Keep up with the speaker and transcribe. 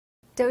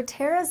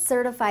doTERRA's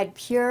certified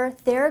pure,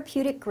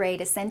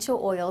 therapeutic-grade essential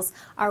oils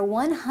are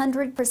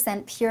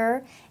 100%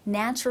 pure,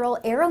 natural,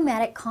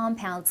 aromatic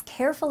compounds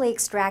carefully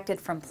extracted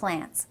from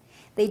plants.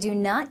 They do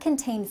not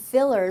contain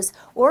fillers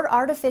or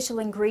artificial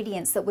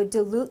ingredients that would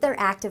dilute their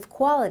active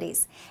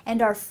qualities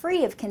and are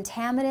free of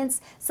contaminants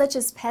such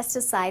as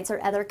pesticides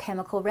or other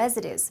chemical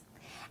residues.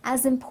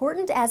 As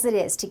important as it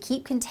is to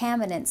keep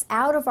contaminants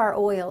out of our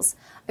oils,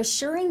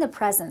 assuring the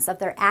presence of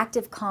their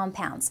active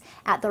compounds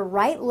at the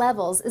right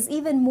levels is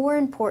even more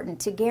important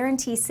to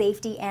guarantee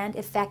safety and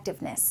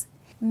effectiveness.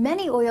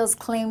 Many oils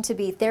claim to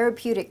be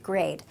therapeutic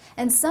grade,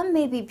 and some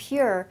may be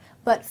pure,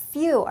 but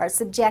few are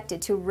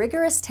subjected to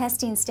rigorous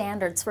testing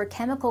standards for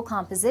chemical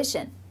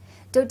composition.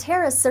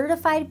 doTERRA's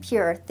certified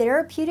pure,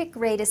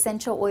 therapeutic-grade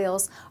essential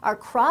oils are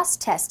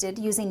cross-tested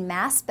using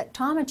mass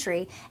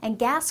spectrometry and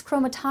gas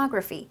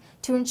chromatography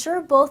to ensure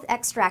both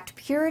extract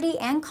purity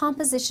and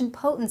composition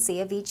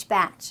potency of each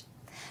batch.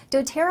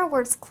 doTERRA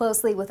works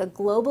closely with a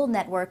global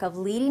network of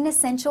leading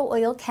essential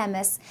oil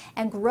chemists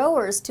and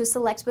growers to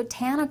select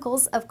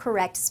botanicals of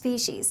correct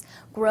species,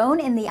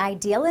 grown in the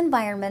ideal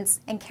environments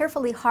and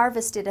carefully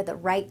harvested at the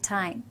right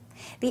time.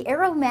 The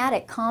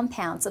aromatic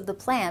compounds of the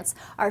plants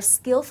are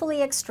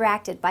skillfully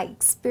extracted by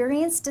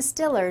experienced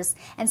distillers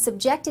and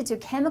subjected to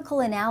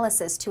chemical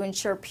analysis to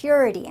ensure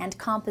purity and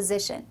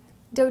composition.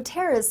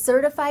 doTERRA's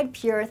certified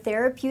pure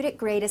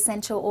therapeutic-grade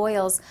essential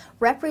oils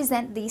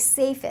represent the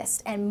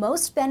safest and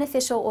most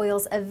beneficial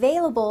oils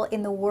available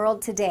in the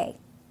world today.